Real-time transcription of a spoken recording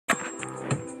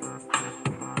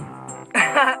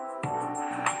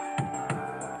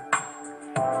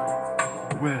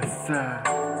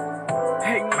Freestyle.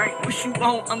 Hey man, what you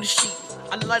want? I'm the shit.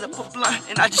 I light up a blunt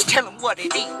and I just tell them what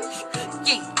it is.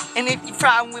 Yeah, and if you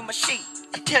frying with my shit,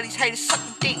 I tell these haters suck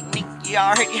a dick, nigga. You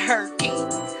already heard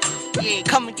it. Yeah,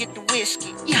 come and get the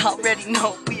whiskey. You already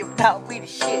know we the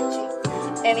shit.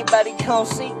 Yeah. Anybody gon'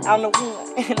 see? I'm the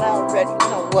one, and I already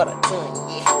know what I'm doing.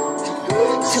 Yeah.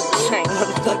 Too chain,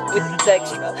 motherfucker with the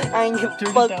extra. I ain't give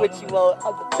a fuck what you want.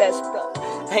 I'm the best, bro.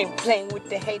 I ain't playing with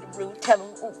the hater rule. Tell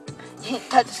him, ooh, you ain't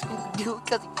touch a Scooby-Doo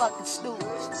cause he fucking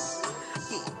snooze.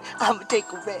 Yeah, I'ma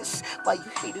take a rest while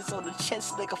you haters on the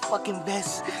chest like a fucking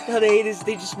vest. Now the haters,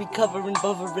 they just be covering,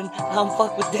 buffering. I don't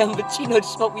fuck with them, but you know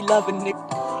just what we loving,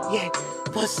 nigga. Yeah,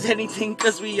 bust anything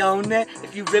cause we own that.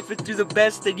 If you rip it through the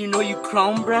best, then you know you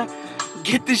chrome, bruh.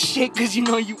 Get the shit cause you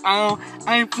know you own.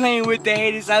 I ain't playing with the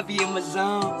haters, I be in my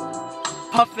zone.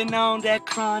 Puffin' on that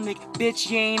chronic, bitch,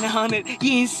 you ain't on it,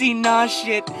 you ain't seen no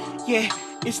shit. Yeah,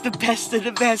 it's the best of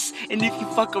the best, and if you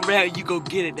fuck around, you go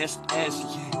get it, that's the ass,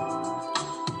 yeah.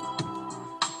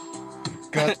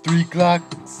 Got 3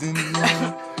 Glocks in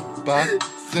my box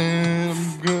and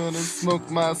I'm gonna smoke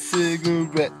my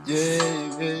cigarette,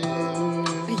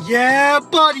 yeah. Yeah,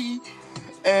 buddy!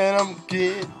 And I'm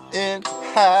getting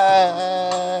high.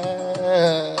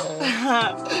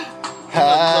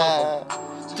 High.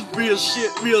 The real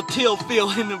shit, real till feel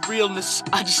in the realness.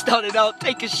 I just started out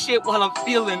taking shit while I'm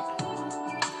feeling.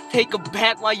 Take a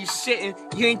back while you sitting.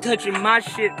 You ain't touching my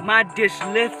shit, my dish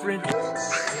lifting.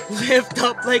 Lift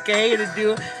up like a hater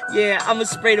do. Yeah, I'ma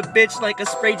spray the bitch like I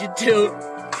sprayed you too.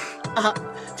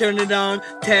 Turn it on,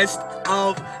 test,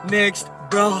 off, next,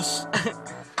 bros.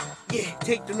 Yeah,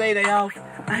 take the lady off.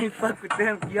 I ain't fuck with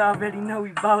them, you already know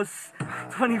we boss.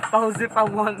 24s if I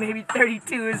want, maybe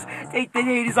 32s. Take the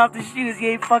haters off the shoes, you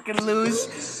ain't fucking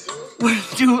lose. We're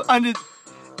 200.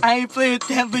 I ain't play with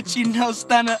them, but you know,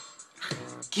 stunner.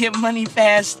 Get money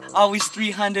fast, always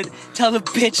 300. Tell the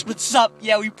bitch what's up,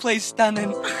 yeah, we play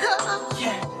stunning.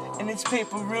 Yeah, and it's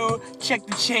paper-oo. Check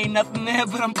the chain, nothing there,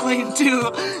 but I'm playing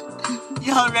too.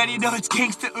 You already know it's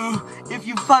gangsta ooh. If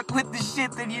you fuck with the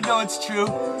shit, then you know it's true.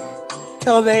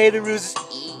 Tell the hater-oos,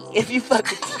 if you fuck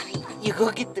with me, you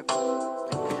go get the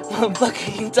motherfucker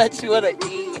can touch you on a E.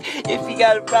 If you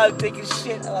got a problem taking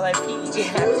shit while I pee,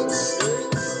 yeah.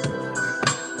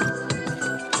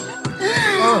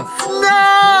 No!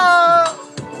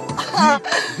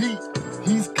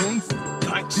 He's gangsta.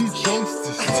 He's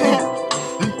gangsta T.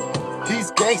 He's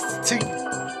gangsta T.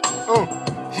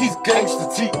 He's gangsta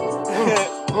T.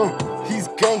 He's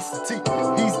gangsta T.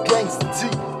 He's gangsta T.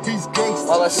 He's gangsta.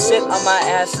 While I sit on my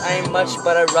ass, I ain't much,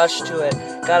 but I rush to it.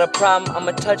 Got a problem,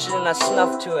 I'ma touch it and I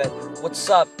snuff to it. What's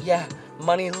up? Yeah,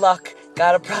 money, luck.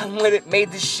 Got a problem with it,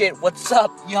 made this shit. What's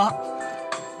up, y'all?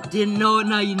 Didn't know it,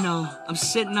 now you know. I'm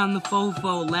sitting on the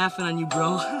fofo laughing on you,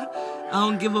 bro. I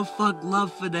don't give a fuck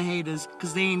love for the haters,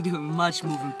 cause they ain't doing much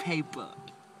moving paper.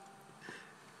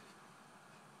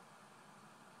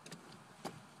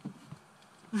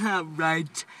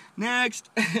 Alright, next.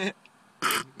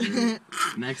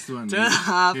 Next one. Turn it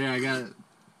off. Here, I got it.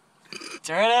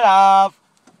 Turn it off.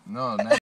 No, next.